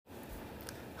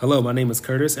Hello, my name is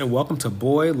Curtis, and welcome to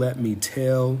Boy Let Me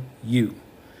Tell You.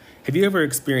 Have you ever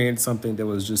experienced something that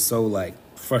was just so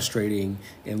frustrating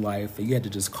in life that you had to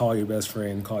just call your best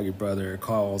friend, call your brother,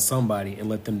 call somebody and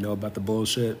let them know about the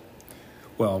bullshit?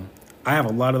 Well, I have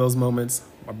a lot of those moments.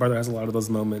 My brother has a lot of those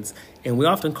moments, and we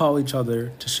often call each other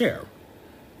to share.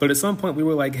 But at some point, we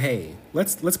were like, "Hey,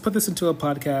 let's put this into a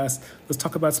podcast. Let's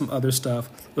talk about some other stuff.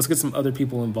 Let's get some other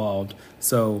people involved."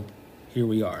 So here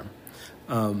we are.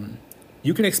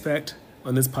 You can expect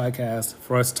on this podcast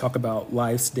for us to talk about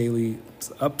life's daily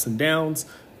ups and downs,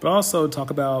 but also talk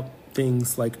about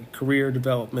things like career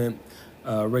development,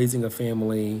 raising a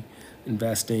family,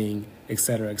 investing,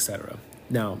 etc., etc.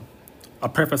 Now, I'll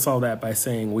preface all that by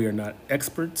saying we are not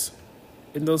experts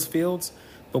in those fields,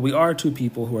 but we are two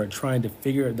people who are trying to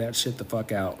figure that shit the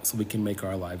fuck out so we can make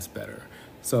our lives better.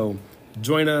 So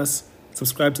join us,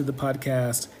 subscribe to the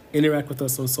podcast, interact with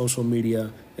us on social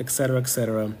media, etc.,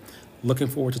 etc. Looking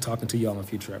forward to talking to y'all in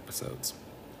future episodes.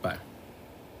 Bye.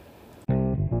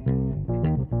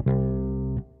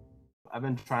 I've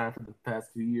been trying for the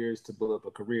past few years to build up a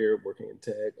career working in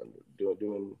tech. I'm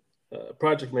doing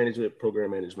project management, program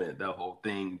management, that whole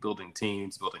thing, building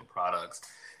teams, building products.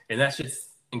 And that's just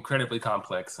incredibly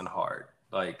complex and hard.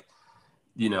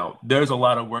 There's a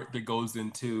lot of work that goes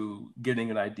into getting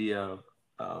an idea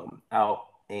out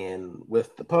and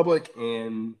with the public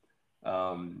and,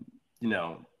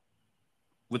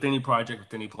 with any project,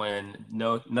 with any plan,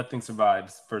 nothing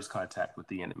survives first contact with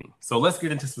the enemy. So let's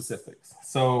get into specifics.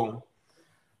 So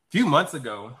a few months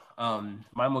ago,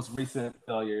 my most recent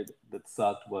failure that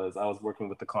sucked was I was working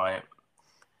with a client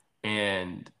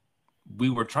and we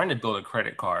were trying to build a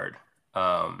credit card.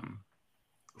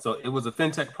 So it was a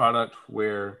fintech product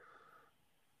where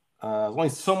there's only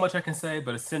so much I can say,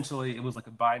 but essentially it was like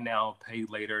a buy now, pay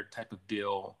later type of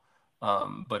deal,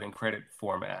 but in credit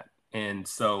format. And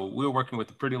so we were working with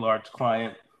a pretty large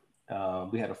client.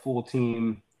 We had a full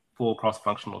team, full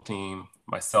cross-functional team,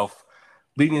 myself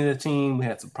leading the team. We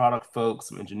had some product folks,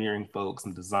 some engineering folks,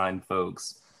 some design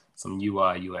folks, some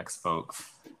UI, UX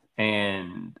folks.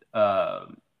 And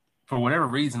for whatever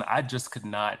reason, I just could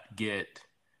not get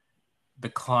the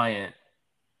client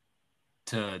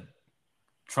to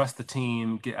trust the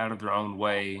team, get out of their own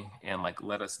way, and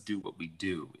let us do what we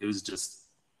do. It was just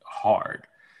hard.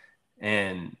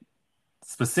 And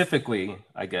specifically,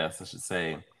 I guess I should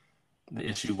say, the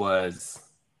issue was,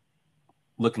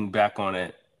 looking back on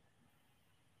it,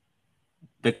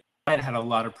 the client had a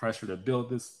lot of pressure to build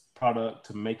this product,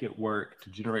 to make it work, to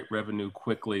generate revenue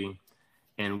quickly.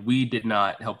 And we did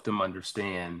not help them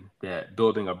understand that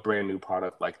building a brand new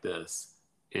product like this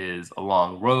is a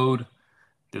long road.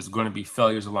 There's going to be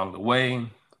failures along the way.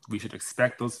 We should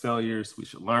expect those failures. We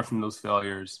should learn from those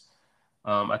failures.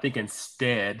 I think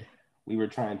instead, we were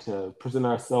trying to present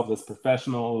ourselves as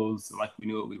professionals, like we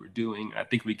knew what we were doing. I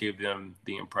think we gave them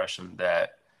the impression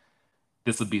that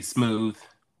this would be smooth,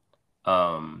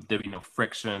 there'd be no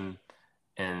friction,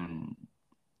 and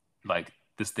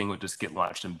this thing would just get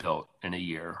launched and built in a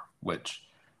year, which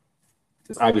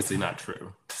is obviously not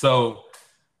true. So,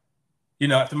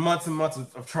 after months and months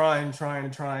of trying,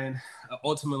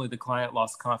 ultimately the client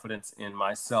lost confidence in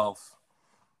myself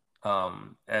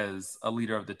as a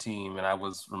leader of the team, and I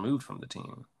was removed from the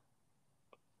team,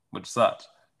 which sucked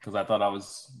because I thought I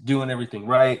was doing everything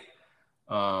right.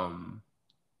 And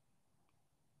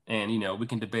we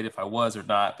can debate if I was or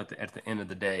not, but at the end of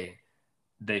the day,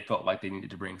 they felt like they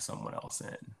needed to bring someone else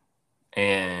in.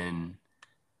 And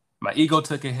my ego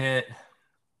took a hit.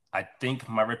 I think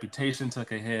my reputation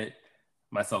took a hit.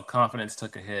 My self-confidence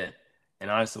took a hit.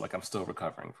 And honestly, I'm still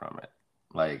recovering from it.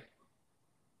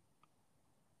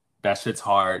 That shit's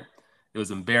hard. It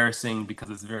was embarrassing because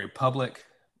it's very public.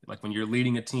 When you're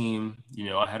leading a team,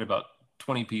 I had about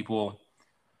 20 people.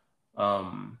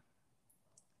 And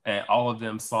all of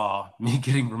them saw me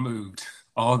getting removed.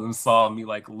 All of them saw me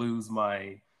lose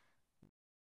my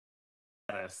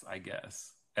status, I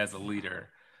guess, as a leader.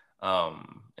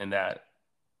 And that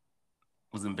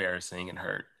was embarrassing and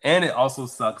hurt. And it also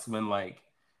sucks when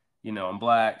I'm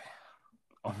Black,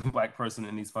 only Black person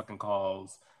in these fucking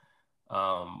calls.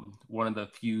 One of the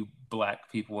few Black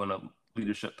people in a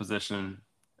leadership position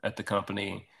at the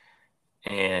company,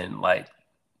 and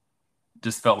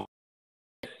just felt,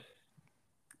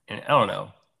 and I don't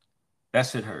know, that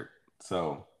shit hurt.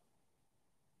 So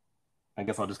I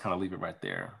guess I'll just kind of leave it right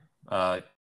there.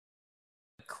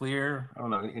 Clear? I don't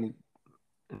know.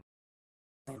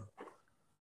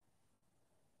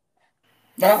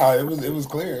 No, it was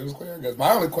clear. It was clear. I guess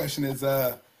my only question is,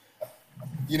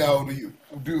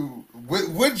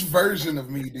 which version of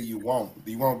me do you want?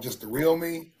 Do you want just the real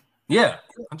me, Yeah,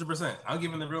 100%. I'm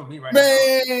giving the real me right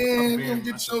Man, now. you gonna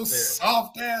get your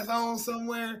soft ass on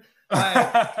somewhere. Like,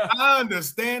 I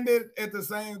understand it at the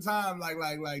same time.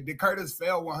 Like, did Curtis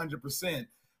fail 100%?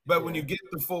 But when you get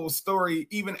the full story,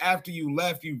 even after you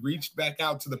left, you reached back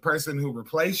out to the person who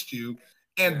replaced you,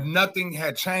 and nothing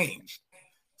had changed.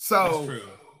 So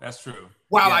That's true.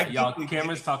 While y'all,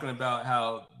 Cameron's talking about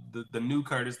how the new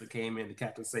Curtis that came in, the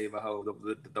Captain Save-A-Ho,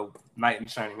 the knight in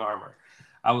shining armor.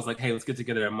 I was like, hey, let's get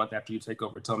together a month after you take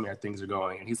over. Tell me how things are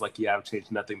going. And he's like, yeah, I've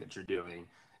changed nothing that you're doing.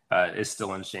 It's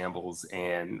still in shambles.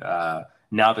 And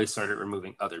now they started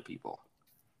removing other people.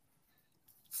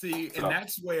 See, and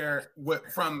that's where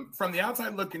from the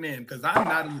outside looking in, because I'm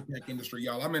not in the tech industry,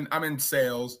 y'all. I'm in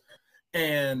sales.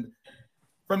 And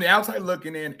from the outside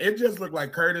looking in, it just looked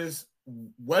like Curtis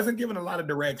wasn't given a lot of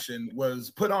direction,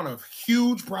 was put on a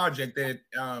huge project that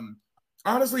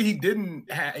honestly, he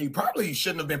probably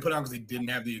shouldn't have been put on because he didn't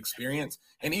have the experience.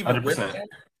 And even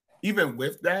 100%.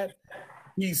 with that,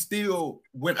 he still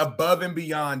went above and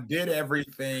beyond, did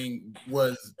everything,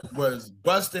 was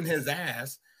busting his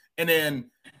ass. And then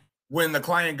when the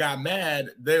client got mad,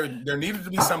 there needed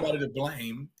to be somebody to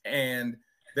blame. And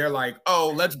they're like,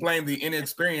 oh, let's blame the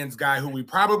inexperienced guy who we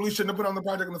probably shouldn't have put on the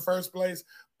project in the first place,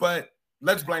 but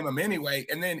let's blame him anyway.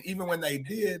 And then even when they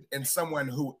did, and someone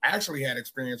who actually had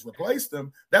experience replaced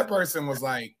them, that person was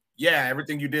like, yeah,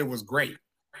 everything you did was great.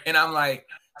 And I'm like,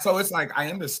 so it's like, I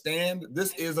understand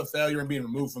this is a failure in being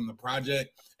removed from the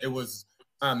project. It was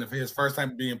his first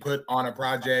time being put on a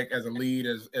project as a lead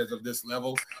as of this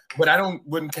level, but I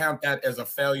wouldn't count that as a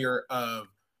failure of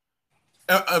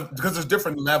because there's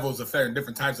different levels of failure and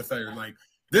different types of failure. Like,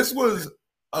 this was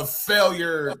a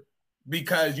failure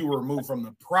because you were removed from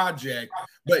the project,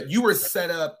 but you were set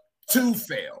up to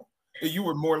fail. You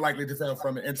were more likely to fail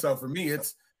from it. And so for me,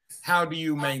 it's how do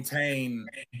you maintain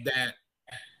that?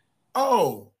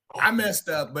 Oh, I messed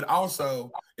up, but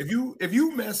also if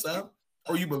you mess up,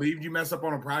 or you believe you mess up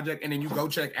on a project, and then you go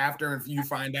check after and you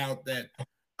find out that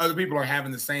other people are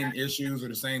having the same issues or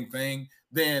the same thing,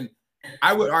 then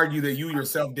I would argue that you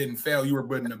yourself didn't fail. You were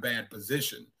put in a bad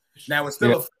position. Now, it's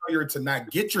still a failure to not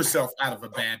get yourself out of a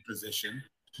bad position,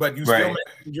 but you still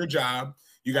made your job.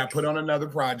 You got put on another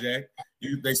project.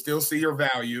 They still see your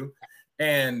value.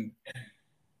 And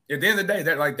at the end of the day,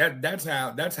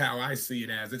 that's how I see it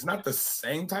as. It's not the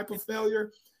same type of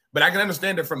failure, but I can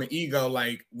understand it from an ego.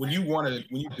 Like, when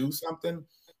you do something,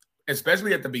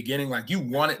 especially at the beginning, like, you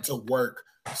want it to work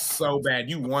so bad.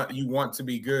 You want to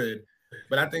be good.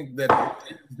 But I think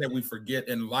that we forget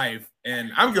in life,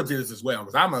 and I'm guilty of this as well,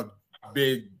 because I'm a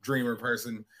big dreamer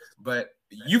person, but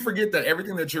you forget that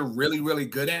everything that you're really, really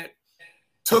good at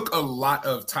took a lot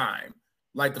of time.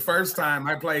 Like, the first time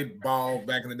I played ball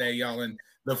back in the day, y'all, and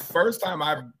the first time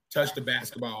I touched a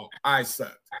basketball, I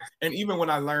sucked. And even when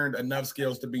I learned enough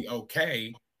skills to be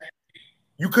okay,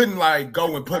 you couldn't like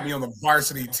go and put me on the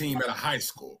varsity team at a high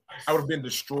school. I would have been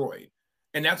destroyed.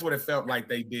 And that's what it felt like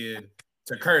they did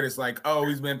to Curtis. Like, oh,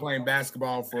 he's been playing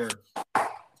basketball for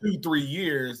 2-3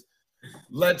 years.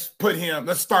 Let's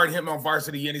start him on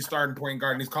varsity, and he's starting point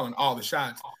guard, and he's calling all the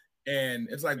shots. And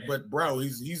it's like, but bro,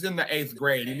 he's in the 8th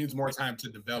grade. He needs more time to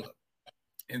develop.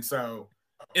 And so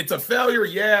it's a failure,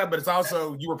 yeah, but it's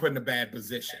also you were put in a bad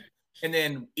position. And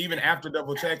then even after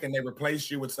double check and they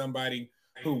replace you with somebody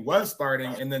who was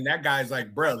starting, and then that guy's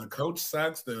like, bro, the coach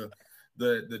sucks, the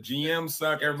GM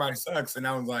suck, everybody sucks. And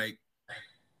I was like,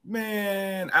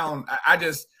 man,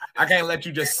 I can't let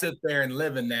you just sit there and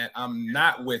live in that. I'm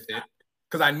not with it,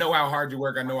 because I know how hard you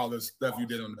work. I know all the stuff you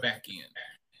did on the back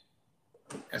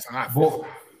end. That's how I feel.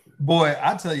 Boy,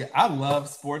 I tell you, I love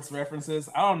sports references.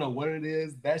 I don't know what it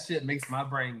is. That shit makes my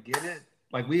brain get it.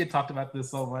 Like, we had talked about this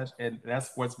so much, and that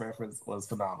sports reference was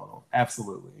phenomenal.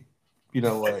 Absolutely. You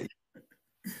know what?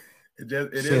 It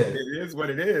is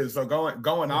what it is. So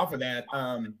going off of that,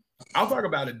 I'll talk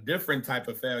about a different type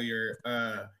of failure.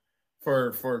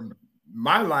 For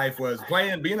my life was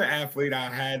being an athlete. I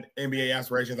had NBA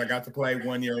aspirations. I got to play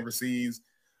 1 year overseas.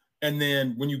 And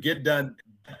then when you get done,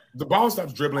 the ball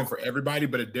stops dribbling for everybody,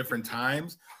 but at different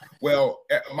times. Well,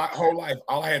 my whole life,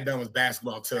 all I had done was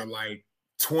basketball till like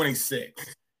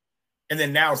 26. And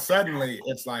then now suddenly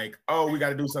it's like, oh, we got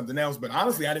to do something else. But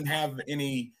honestly, I didn't have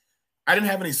any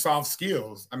soft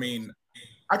skills. I mean,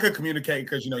 I could communicate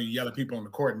because, you yell at people on the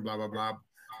court and blah, blah, blah.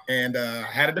 And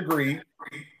had a degree,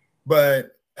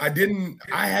 but I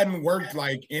hadn't worked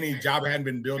like any job. I hadn't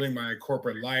been building my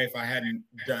corporate life. I hadn't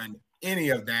done any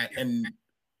of that. And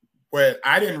what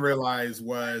I didn't realize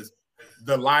was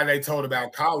the lie they told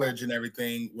about college and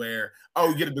everything, where, oh,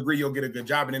 you get a degree, you'll get a good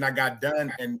job. And then I got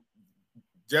done, and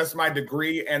just my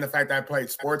degree and the fact that I played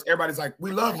sports, everybody's like,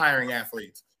 we love hiring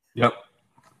athletes. Yep.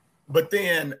 But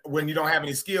then when you don't have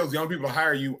any skills, the only people to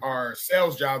hire you are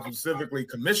sales jobs, specifically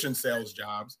commission sales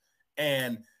jobs.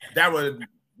 And that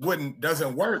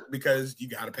doesn't work because you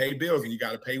got to pay bills and you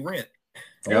got to pay rent.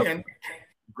 Yep. And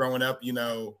growing up, you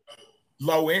know,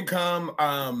 low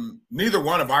income, neither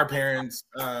one of our parents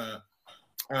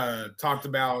talked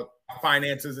about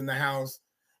finances in the house.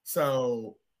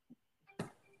 So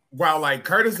while like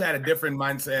Curtis had a different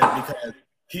mindset because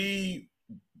he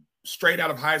straight out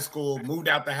of high school, moved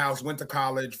out the house, went to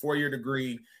college, 4-year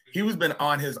degree. He was been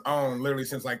on his own literally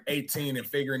since like 18 and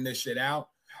figuring this shit out.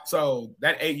 So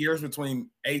that 8 years between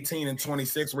 18 and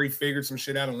 26 where he figured some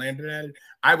shit out and landed at it,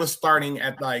 I was starting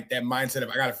at like that mindset of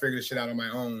I got to figure this shit out on my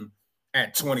own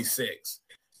at 26.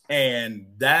 And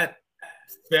that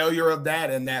failure of that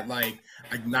and that like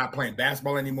not playing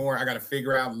basketball anymore, I got to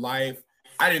figure out life.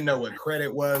 I didn't know what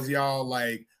credit was, y'all.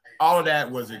 Like all of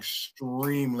that was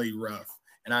extremely rough.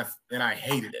 And I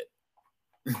hated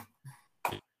it.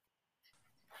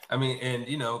 I mean, and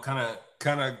you know, kind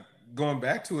of going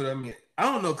back to it. I mean, I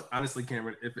don't know, honestly,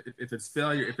 Cameron, if it's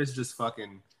failure, if it's just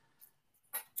fucking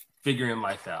figuring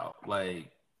life out.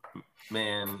 Like,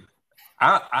 man,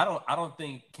 I don't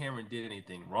think Cameron did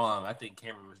anything wrong. I think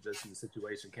Cameron was just in the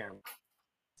situation. Cameron,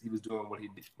 he was doing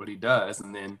what he does,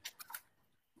 and then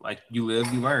like you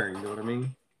live, you learn. You know what I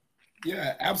mean?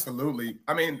 Yeah, absolutely.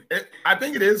 I mean, I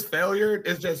think it is failure.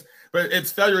 It's just, but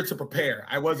it's failure to prepare.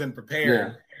 I wasn't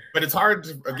prepared, but it's hard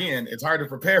to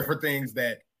prepare for things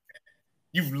that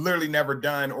you've literally never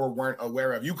done or weren't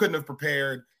aware of. You couldn't have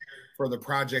prepared for the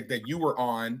project that you were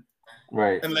on,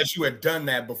 right? Unless you had done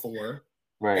that before,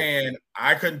 right? And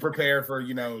I couldn't prepare for,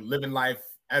 you know, living life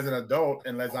as an adult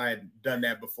unless I had done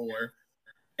that before.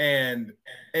 And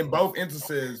in both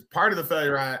instances, part of the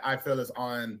failure I feel is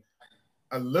on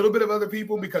a little bit of other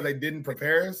people because they didn't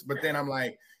prepare us. But then I'm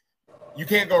like, you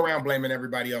can't go around blaming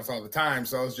everybody else all the time.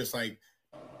 So it's just like,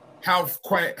 how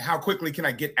quickly can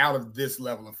I get out of this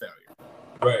level of failure?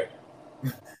 Right.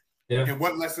 Yeah. And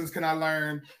what lessons can I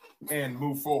learn and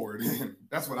move forward?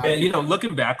 That's what and, you know,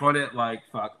 looking back on it, like,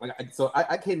 fuck. Like, so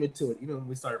I came into it, you know, when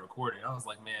we started recording, I was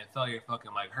like, man, failure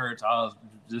fucking like hurts. I was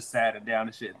just sad and down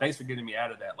and shit. Thanks for getting me out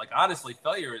of that. Like, honestly,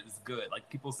 failure is good. Like,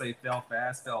 people say fail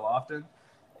fast, fail often.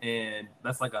 And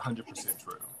that's like 100%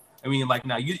 true. I mean, like,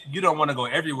 now you don't want to go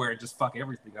everywhere and just fuck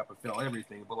everything up and fail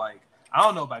everything. But like, I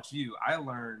don't know about you. I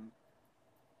learned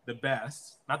the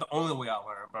best, not the only way I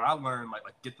learned, but I learned like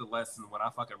get the lesson when I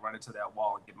fucking run into that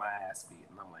wall and get my ass beat.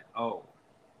 And I'm like, oh,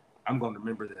 I'm going to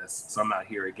remember this, so I'm not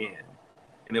here again.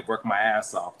 And it worked my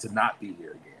ass off to not be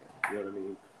here again. You know what I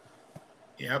mean?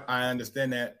 Yep, I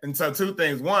understand that. And so 2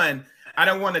 things. One, I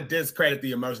don't want to discredit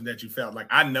the emotion that you felt. Like,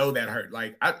 I know that hurt.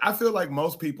 Like, I feel like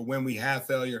most people, when we have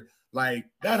failure, like,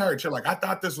 that hurts. You're like, I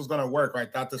thought this was going to work, or I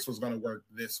thought this was going to work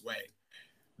this way.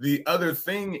 The other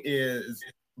thing is,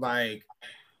 like,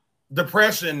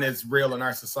 depression is real in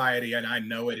our society, and I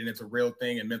know it, and it's a real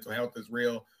thing, and mental health is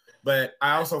real. But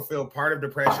I also feel part of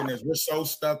depression is we're so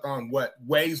stuck on what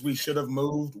ways we should have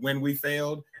moved when we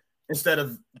failed, instead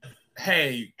of,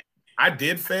 hey, I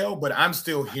did fail, but I'm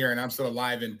still here and I'm still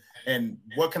alive. And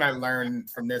what can I learn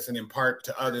from this and impart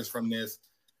to others from this?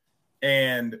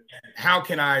 And how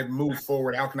can I move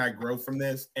forward? How can I grow from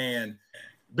this? And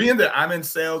being that I'm in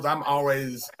sales, I'm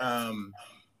always,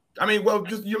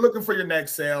 just you're looking for your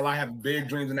next sale. I have big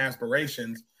dreams and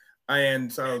aspirations.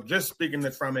 And so just speaking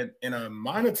from it in a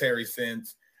monetary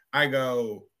sense, I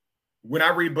go, when I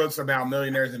read books about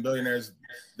millionaires and billionaires,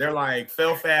 they're like,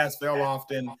 fail fast, fail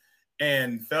often.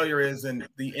 And failure isn't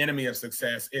the enemy of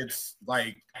success. It's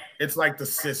like the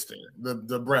sister,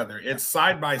 the brother. It's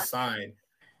side by side,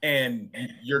 and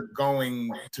you're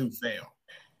going to fail.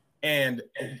 And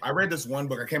I read this one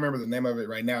book. I can't remember the name of it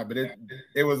right now, but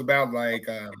it was about like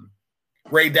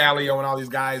Ray Dalio and all these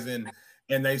guys, and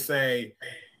they say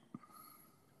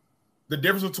the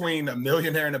difference between a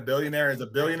millionaire and a billionaire is a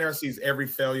billionaire sees every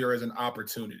failure as an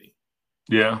opportunity.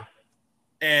 Yeah.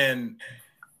 And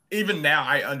even now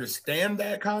I understand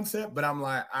that concept, but I'm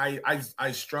like,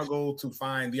 I struggle to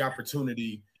find the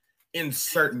opportunity in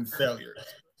certain failures.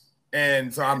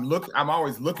 And so I'm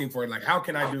always looking for it. Like, how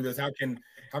can I do this? How can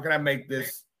I make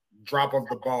this drop of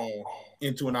the ball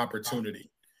into an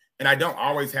opportunity? And I don't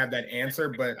always have that answer,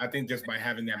 but I think just by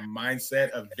having that mindset,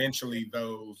 eventually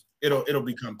it'll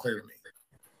become clear to me.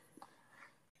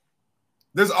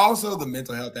 There's also the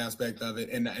mental health aspect of it.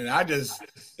 And I just,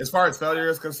 as far as failure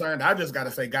is concerned, I just got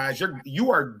to say, guys,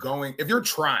 you are going, if you're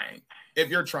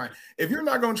not going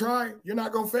to try, you're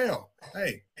not going to fail.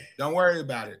 Hey, don't worry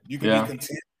about it. You can be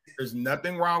content. There's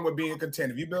nothing wrong with being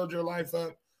content. If you build your life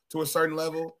up to a certain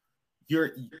level, if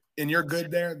you're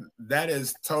good there, that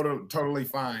is totally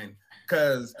fine.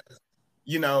 Because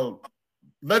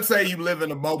let's say you live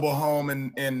in a mobile home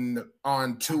in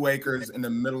on 2 acres in the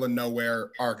middle of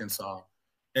nowhere, Arkansas,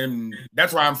 and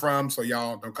that's where I'm from. So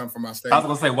y'all don't come from my state. I was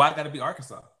gonna say, why gotta be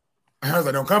Arkansas? I was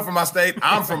like, don't come from my state.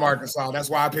 I'm from Arkansas. That's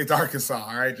why I picked Arkansas.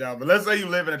 All right, y'all. But let's say you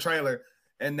live in a trailer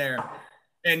in there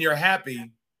and you're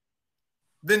happy,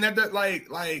 then that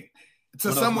like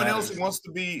to someone else who wants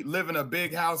to live in a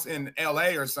big house in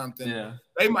LA or something,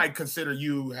 they might consider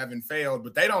you having failed,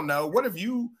 but they don't know. What if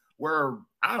you were,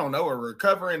 I don't know, a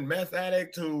recovering meth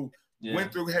addict who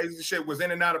went through hazy shit, was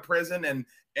in and out of prison,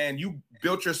 and you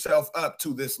built yourself up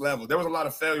to this level? There was a lot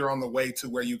of failure on the way to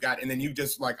where you got, and then you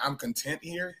just like, I'm content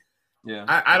here. Yeah.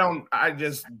 I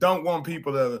just don't want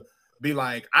people to be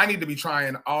like, I need to be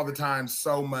trying all the time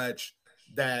so much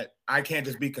that I can't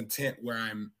just be content where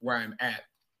I'm at.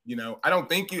 I don't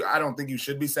think you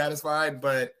should be satisfied,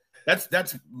 but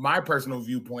that's my personal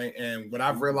viewpoint. And what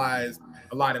I've realized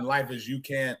a lot in life is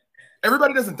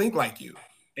everybody doesn't think like you.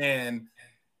 And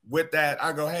with that,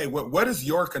 I go, hey, what is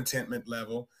your contentment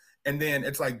level? And then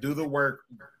it's like, do the work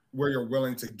where you're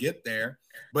willing to get there,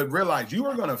 but realize you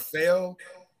are going to fail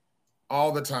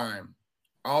all the time.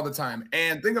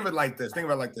 And think of it like this.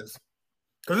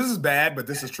 Because this is bad, but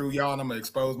this is true, y'all, and I'm going to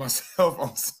expose myself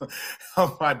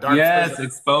on my dark place.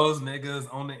 Expose niggas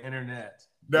on the internet.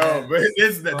 No, but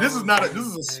this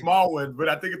is a small one, but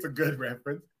I think it's a good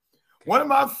reference. One of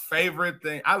my favorite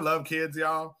things, I love kids,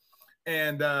 y'all,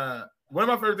 and one of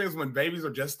my favorite things is when babies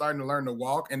are just starting to learn to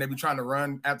walk and they be trying to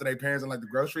run after their parents in like the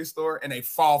grocery store and they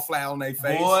fall flat on their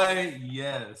face. Boy,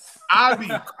 yes. I'd be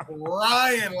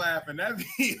crying laughing. That'd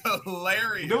be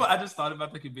hilarious. You know what I just thought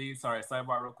about? That could be, sorry,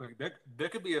 sidebar real quick. There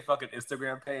could be a fucking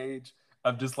Instagram page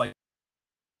of just like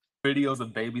videos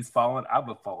of babies falling. I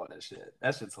would follow that shit.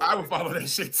 That shit's hilarious. I would follow that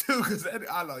shit too, because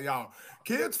I know y'all.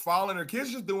 Kids falling or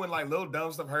kids just doing like little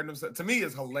dumb stuff, hurting themselves. To me,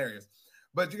 it's hilarious.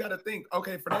 But you got to think,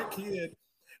 okay, for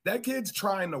that kid's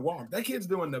trying to walk. That kid's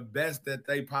doing the best that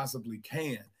they possibly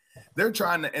can. They're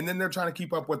trying to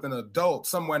keep up with an adult,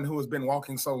 someone who has been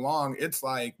walking so long. It's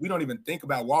like, we don't even think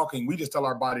about walking. We just tell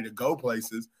our body to go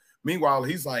places. Meanwhile,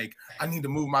 he's like, I need to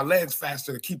move my legs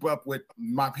faster to keep up with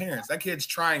my parents. That kid's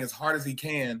trying as hard as he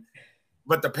can,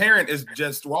 but the parent is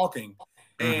just walking.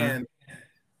 Mm-hmm. And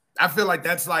I feel like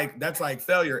that's like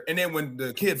failure. And then when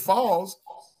the kid falls,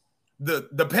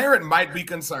 the parent might be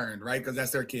concerned, right? Because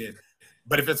that's their kid.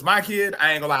 But if it's my kid,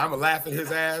 I ain't gonna lie, I'm gonna laugh at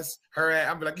his ass, her ass.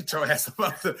 I'm gonna be like, get your ass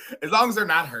up. As long as they're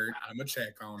not hurt, I'm gonna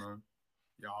check on them.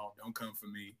 Y'all don't come for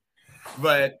me.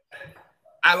 But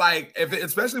I like,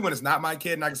 especially when it's not my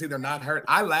kid and I can see they're not hurt,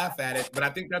 I laugh at it. But I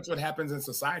think that's what happens in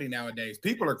society nowadays.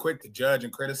 People are quick to judge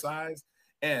and criticize,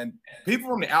 and people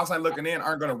from the outside looking in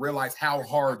aren't gonna realize how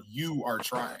hard you are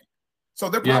trying. So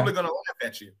they're probably gonna laugh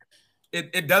at you.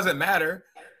 It doesn't matter.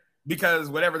 Because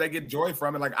whatever they get joy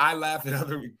from it, like I laugh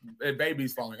at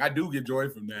babies falling. I do get joy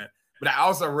from that. But I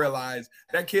also realize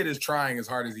that kid is trying as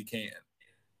hard as he can.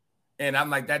 And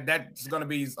I'm like, that's going to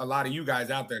be a lot of you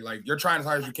guys out there. Like, you're trying as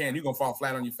hard as you can. You're going to fall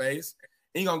flat on your face.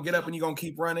 And you're going to get up and you're going to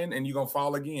keep running and you're going to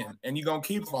fall again. And you're going to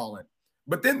keep falling.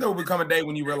 But then there will become a day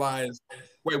when you realize,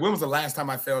 wait, when was the last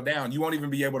time I fell down? You won't even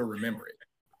be able to remember it.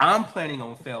 I'm planning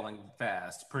on failing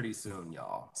fast pretty soon,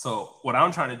 y'all. So what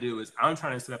I'm trying to do is I'm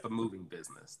trying to set up a moving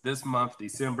business. This month,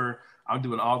 December, I'm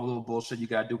doing all the little bullshit you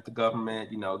got to do with the government,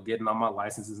 getting all my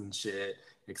licenses and shit,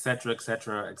 et cetera, et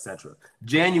cetera, et cetera.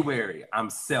 January,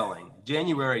 I'm selling.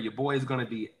 January, your boy is going to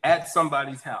be at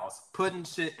somebody's house, putting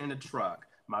shit in a truck.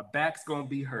 My back's going to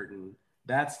be hurting.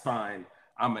 That's fine.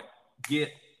 I'm going to get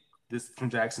this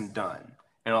transaction done.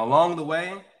 And along the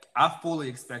way, I fully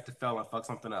expect to fail and fuck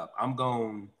something up. I'm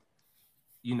going,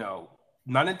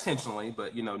 not intentionally,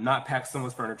 but, not pack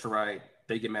someone's furniture right.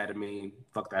 They get mad at me,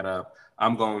 fuck that up.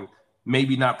 I'm going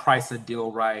maybe not price a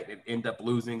deal right and end up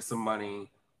losing some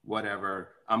money,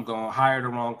 whatever. I'm going to hire the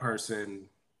wrong person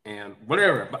and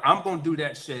whatever. But I'm going to do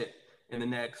that shit in the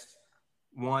next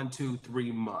 1, 2,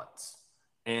 3 months.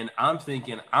 And I'm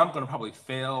thinking I'm going to probably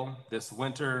fail this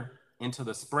winter into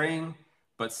the spring.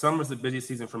 But summer's the busy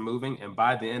season for moving, and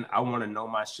by then, I want to know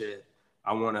my shit.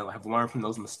 I want to have learned from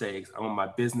those mistakes. I want my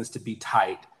business to be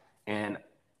tight. And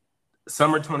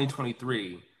summer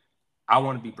 2023, I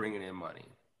want to be bringing in money.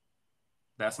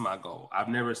 That's my goal. I've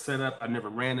never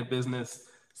ran a business.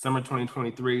 Summer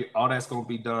 2023, all that's going to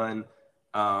be done.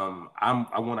 I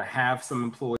want to have some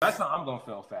employees. That's how I'm going to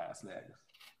fail fast next.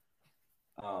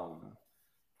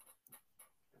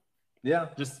 Yeah,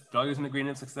 just failure is an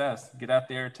ingredient of success. Get out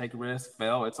there, take a risk,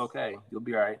 fail. It's okay. You'll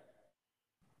be all right.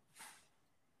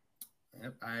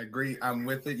 Yep, I agree. I'm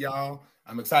with it, y'all.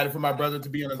 I'm excited for my brother to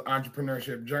be on his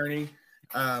entrepreneurship journey.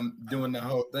 doing the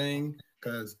whole thing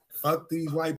because fuck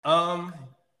these white.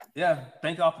 Yeah,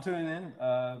 thank y'all for tuning in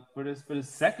for this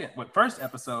first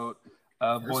episode.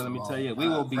 Boy, let me tell you, we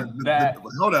will be back.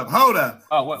 Hold up.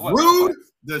 Oh, what? Rude.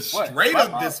 The straight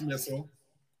up dismissal.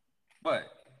 What?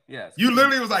 Yes. You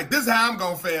literally was like, "This is how I'm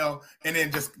gonna fail," and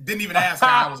then just didn't even ask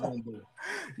how I was gonna do it.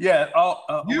 Yeah.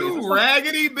 You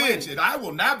raggedy bitch, and I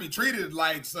will not be treated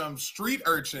like some street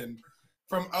urchin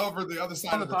from over the other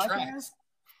side of the tracks.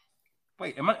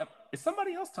 Wait, is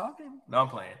somebody else talking? No, I'm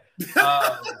playing.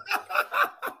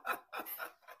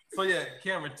 So yeah,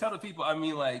 Cameron, tell the people. I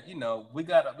mean, like, you know, we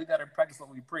gotta practice what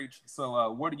we preach.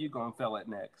 So, what are you gonna fail at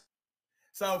next?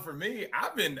 So for me, I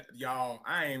ain't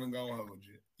even gonna hold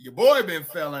you. Your boy been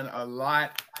failing a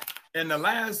lot in the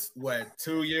last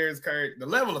 2 years, Kurt. The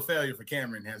level of failure for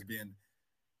Cameron has been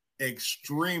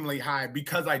extremely high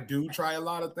because I do try a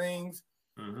lot of things.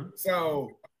 Mm-hmm.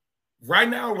 So right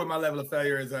now, with my level of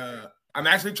failure is I'm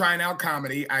actually trying out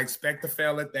comedy. I expect to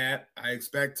fail at that. I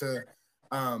expect to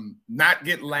not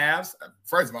get laughs.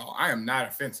 First of all, I am not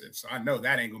offensive, so I know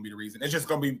that ain't gonna be the reason. It's just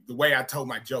gonna be the way I told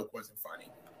my joke wasn't funny.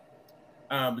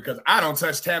 Because I don't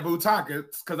touch taboo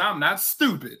topics because I'm not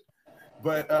stupid.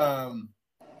 But other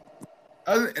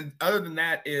than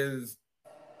that is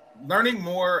learning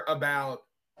more about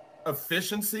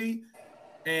efficiency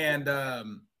and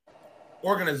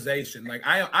organization. Like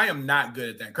I am not good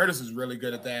at that. Curtis is really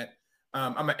good at that.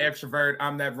 I'm an extrovert.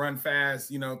 I'm that run fast,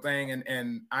 thing.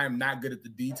 And I am not good at the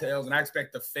details. And I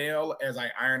expect to fail as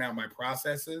I iron out my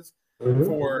processes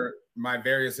for my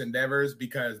various endeavors,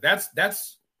 because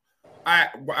that's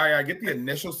I get the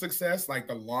initial success, like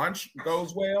the launch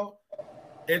goes well.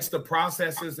 It's the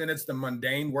processes and it's the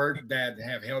mundane work that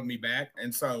have held me back.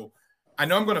 And so I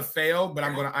know I'm going to fail, but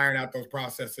I'm going to iron out those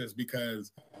processes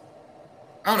because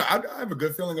I don't know. I have a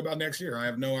good feeling about next year. I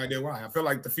have no idea why. I feel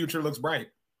like the future looks bright.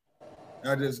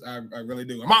 I really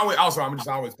do. I'm just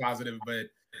always positive, but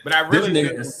I really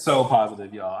this nigga is so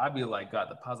positive, y'all. I'd be like, God,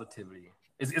 the positivity.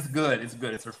 It's good. It's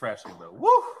good. It's refreshing, but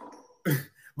woo.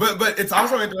 But it's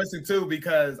also interesting too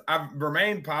because I've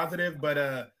remained positive,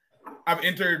 but I've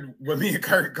entered what me and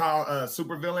Kurt call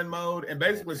supervillain mode, and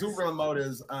basically supervillain mode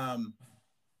is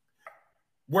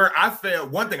where I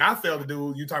failed. One thing I failed to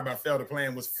do, you talk about fail to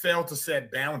plan, was fail to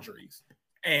set boundaries,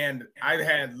 and I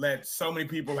had let so many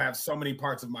people have so many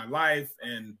parts of my life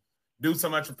and do so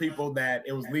much for people that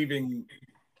it was leaving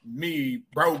me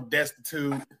broke,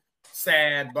 destitute,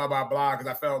 sad, blah blah blah, because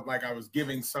I felt like I was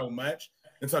giving so much.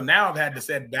 And so now I've had to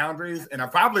set boundaries, and I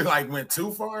probably went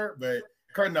too far, but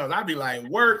Kurt knows I'd be like,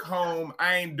 work, home,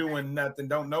 I ain't doing nothing.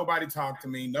 Don't nobody talk to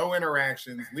me, no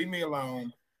interactions, leave me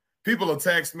alone. People will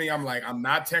text me. I'm like, I'm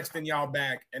not texting y'all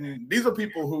back. And these are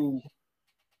people who,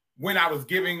 when I was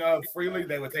giving up freely,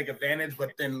 they would take advantage.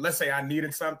 But then let's say I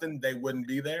needed something, they wouldn't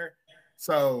be there.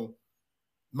 So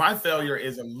my failure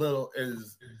is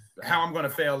how I'm going to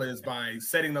fail is by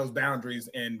setting those boundaries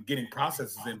and getting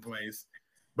processes in place.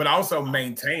 But also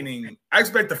maintaining, I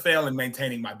expect to fail in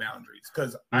maintaining my boundaries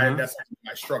because that's something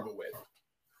I struggle with.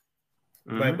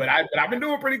 But I've been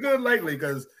doing pretty good lately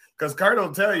because Kurt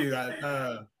will tell you,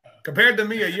 compared to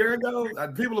me a year ago,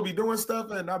 people will be doing stuff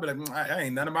and I'll be like, I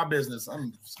ain't none of my business.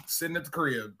 I'm sitting at the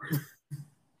crib.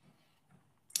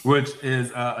 Which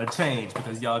is a change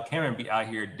because y'all, Cameron be out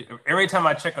here. Every time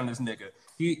I check on this nigga,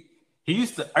 he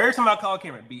used to, every time I call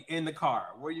Cameron, be in the car.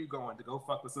 Where you going to go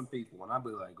fuck with some people? And I'll be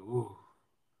like, ooh.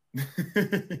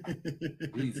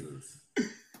 Jesus,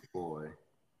 boy.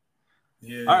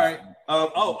 Yeah. All right.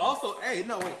 Also, hey,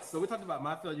 no, wait. So we talked about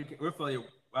my failure. We're failure.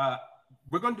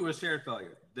 We're gonna do a shared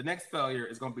failure. The next failure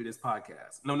is gonna be this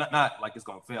podcast. No, not like it's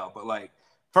gonna fail, but like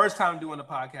first time doing a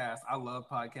podcast. I love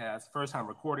podcasts. First time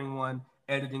recording one,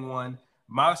 editing one.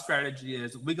 My strategy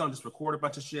is we're gonna just record a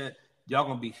bunch of shit. Y'all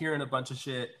gonna be hearing a bunch of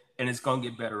shit, and it's gonna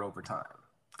get better over time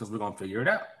because we're gonna figure it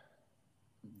out.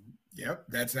 Yep,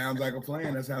 that sounds like a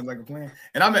plan.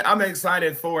 And I'm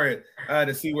excited for it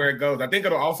to see where it goes. I think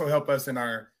it'll also help us in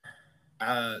our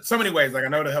so many ways. Like I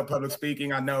know it'll help public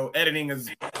speaking. I know editing is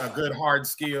a good hard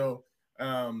skill.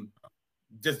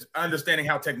 Just understanding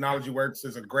how technology works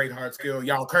is a great hard skill.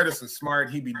 Y'all, Curtis is smart.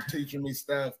 He be teaching me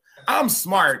stuff. I'm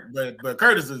smart, but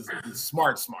Curtis is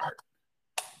smart.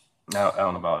 No, I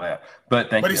don't know about that.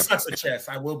 But he sucks at chess.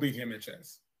 I will beat him at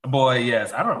chess. Boy,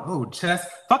 yes. I don't know. Ooh, chess.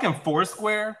 Fucking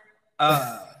Foursquare.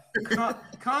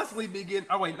 Constantly begin.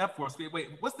 Oh wait, not Foursquare. Wait,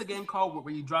 what's the game called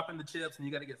where you drop in the chips and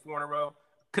you got to get 4 in a row?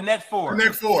 Connect Four.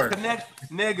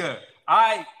 Nigga.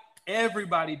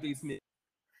 Everybody beats me.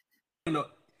 You know,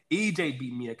 EJ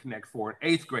beat me at Connect Four, an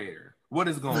 8th grader. What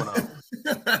is going on?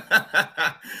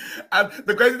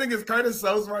 The crazy thing is Curtis is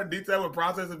so smart and detailed with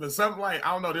processes, but something like,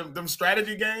 I don't know, them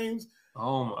strategy games,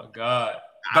 Oh my God.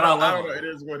 But I love don't know. him. It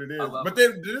is what it is. But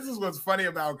then this is what's funny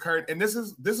about Kurt, and this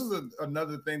is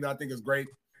another thing that I think is great,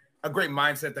 a great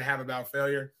mindset to have about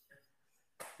failure.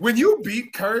 When you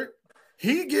beat Kurt,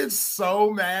 he gets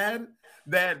so mad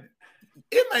that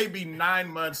it may be 9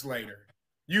 months later,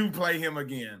 you play him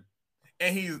again,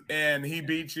 and he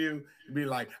beats you. Be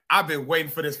like, I've been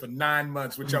waiting for this for 9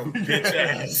 months with your bitch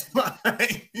ass.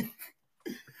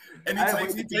 And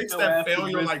he takes that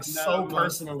failure like so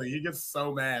personally. He gets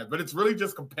so mad, but it's really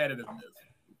just competitiveness.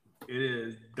 It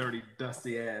is dirty,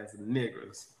 dusty ass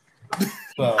niggers.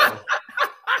 So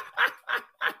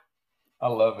I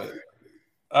love it.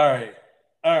 All right.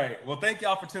 Well, thank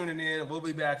y'all for tuning in. We'll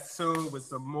be back soon with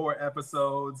some more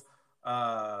episodes.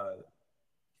 Y'all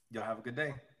have a good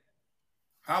day.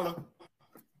 Holla.